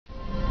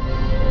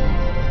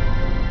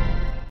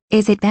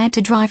Is it bad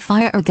to dry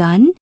fire a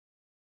gun?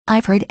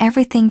 I've heard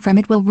everything from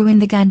it will ruin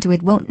the gun to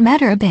it won't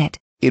matter a bit.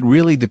 It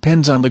really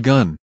depends on the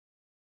gun.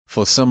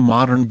 For some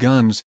modern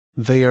guns,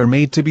 they are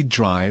made to be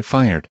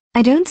dry-fired.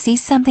 I don't see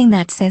something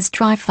that says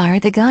dry fire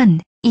the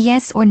gun,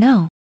 yes or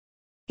no.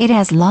 It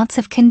has lots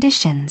of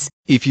conditions.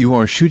 If you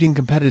are shooting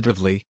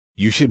competitively,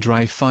 you should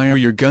dry-fire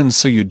your gun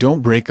so you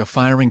don't break a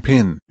firing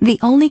pin. The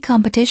only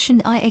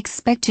competition I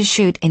expect to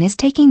shoot in is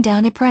taking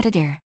down a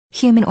predator,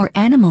 human or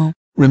animal.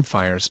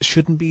 Rimfires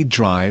shouldn't be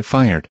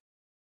dry-fired.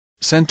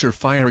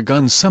 Center-fire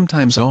guns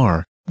sometimes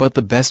are, but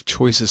the best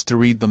choice is to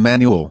read the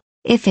manual.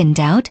 If in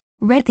doubt,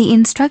 read the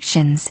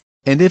instructions.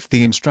 And if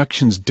the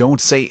instructions don't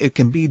say it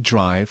can be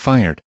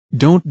dry-fired,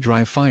 don't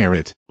dry-fire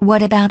it.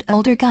 What about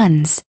older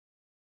guns?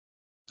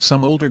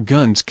 Some older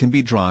guns can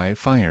be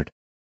dry-fired.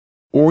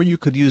 Or you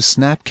could use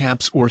snap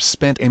caps or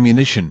spent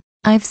ammunition.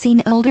 I've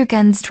seen older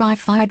guns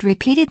dry-fired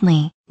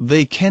repeatedly.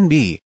 They can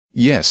be,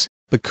 yes,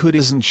 but could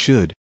isn't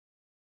should.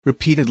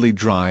 Repeatedly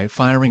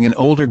dry-firing an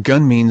older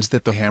gun means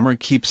that the hammer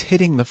keeps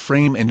hitting the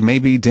frame and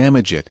maybe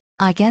damage it.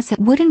 I guess it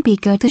wouldn't be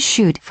good to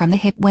shoot from the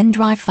hip when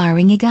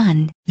dry-firing a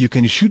gun. You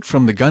can shoot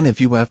from the gun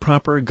if you have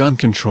proper gun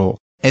control,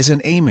 as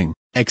in aiming,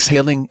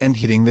 exhaling and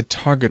hitting the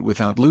target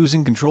without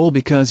losing control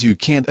because you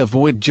can't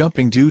avoid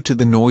jumping due to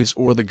the noise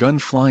or the gun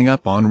flying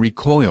up on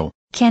recoil.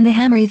 Can the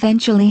hammer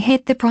eventually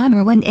hit the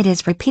primer when it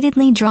is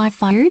repeatedly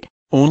dry-fired?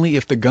 Only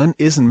if the gun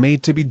isn't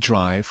made to be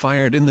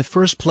dry-fired in the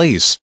first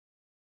place.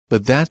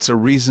 But that's a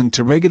reason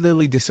to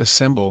regularly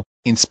disassemble,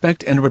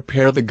 inspect and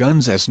repair the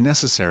guns as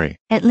necessary.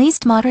 At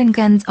least modern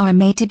guns are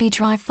made to be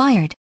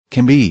dry-fired.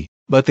 Can be,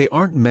 but they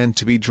aren't meant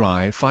to be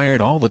dry-fired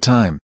all the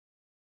time.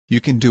 You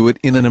can do it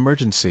in an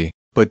emergency,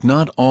 but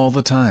not all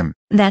the time.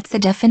 That's the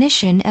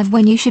definition of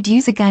when you should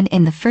use a gun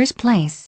in the first place.